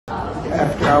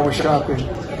After hour shopping,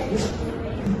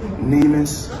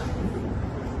 Neiman's.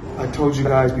 I told you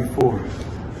guys before,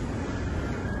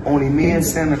 only me and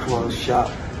Santa Claus shop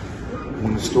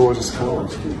when the stores is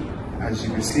closed. As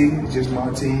you can see, it's just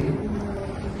my team.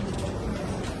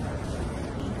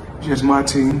 Just my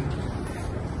team.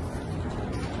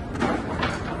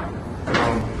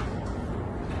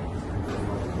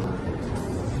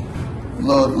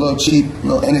 Little cheap,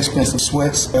 little inexpensive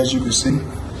sweats, as you can see.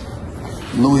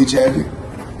 Louis jacket.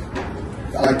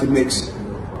 I like to mix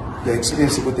the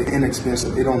expensive with the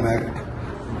inexpensive. It don't matter.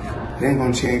 It ain't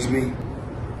gonna change me.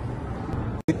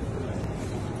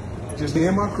 Just me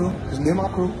and my crew. Just me and my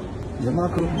crew. Me and my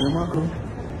crew. Me and my crew.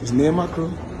 Just me and my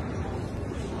crew.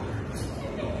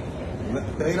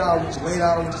 Late hours. Late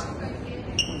hours.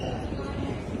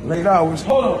 Late hours.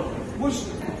 Hold on. Hold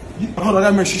on. I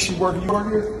gotta make sure she working. You work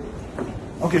here?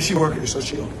 Okay, she work here, so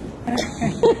she go.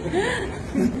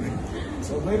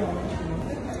 So late hours.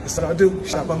 That's what I do.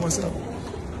 Shop by myself.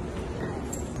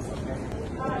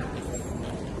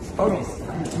 Hold on.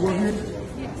 You work here?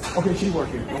 Okay, she work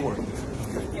here. Don't worry.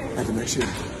 I have to make sure.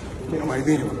 Get on my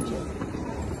video.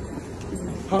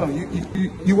 Hold on.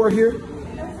 You work here?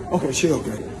 Okay, she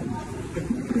okay.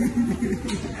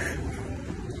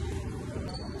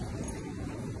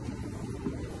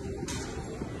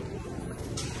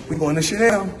 We going to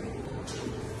Chanel.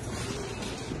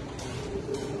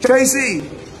 Tracy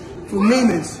from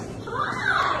Neiman's.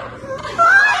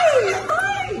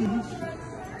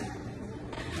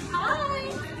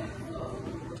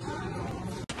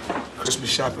 Christmas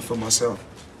shopping for myself.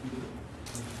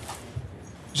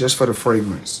 Just for the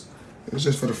fragrance. It's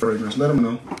just for the fragrance. Let them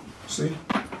know. See?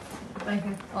 Right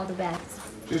here, all the bags.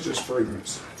 It's just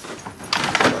fragrance.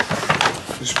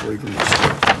 Just fragrance.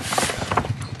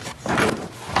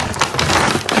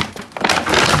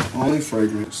 Only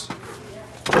fragrance.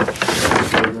 Only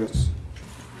fragrance.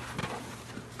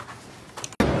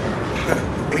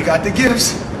 We got the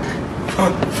gifts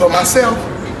for myself.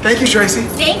 Thank you, Tracy.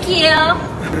 Thank you.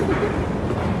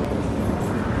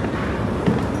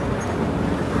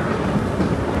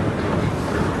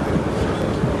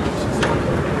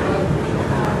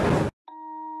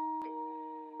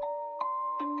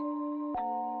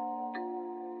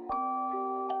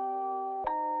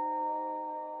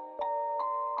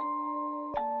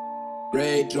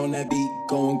 Rage on that beat,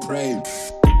 going crazy.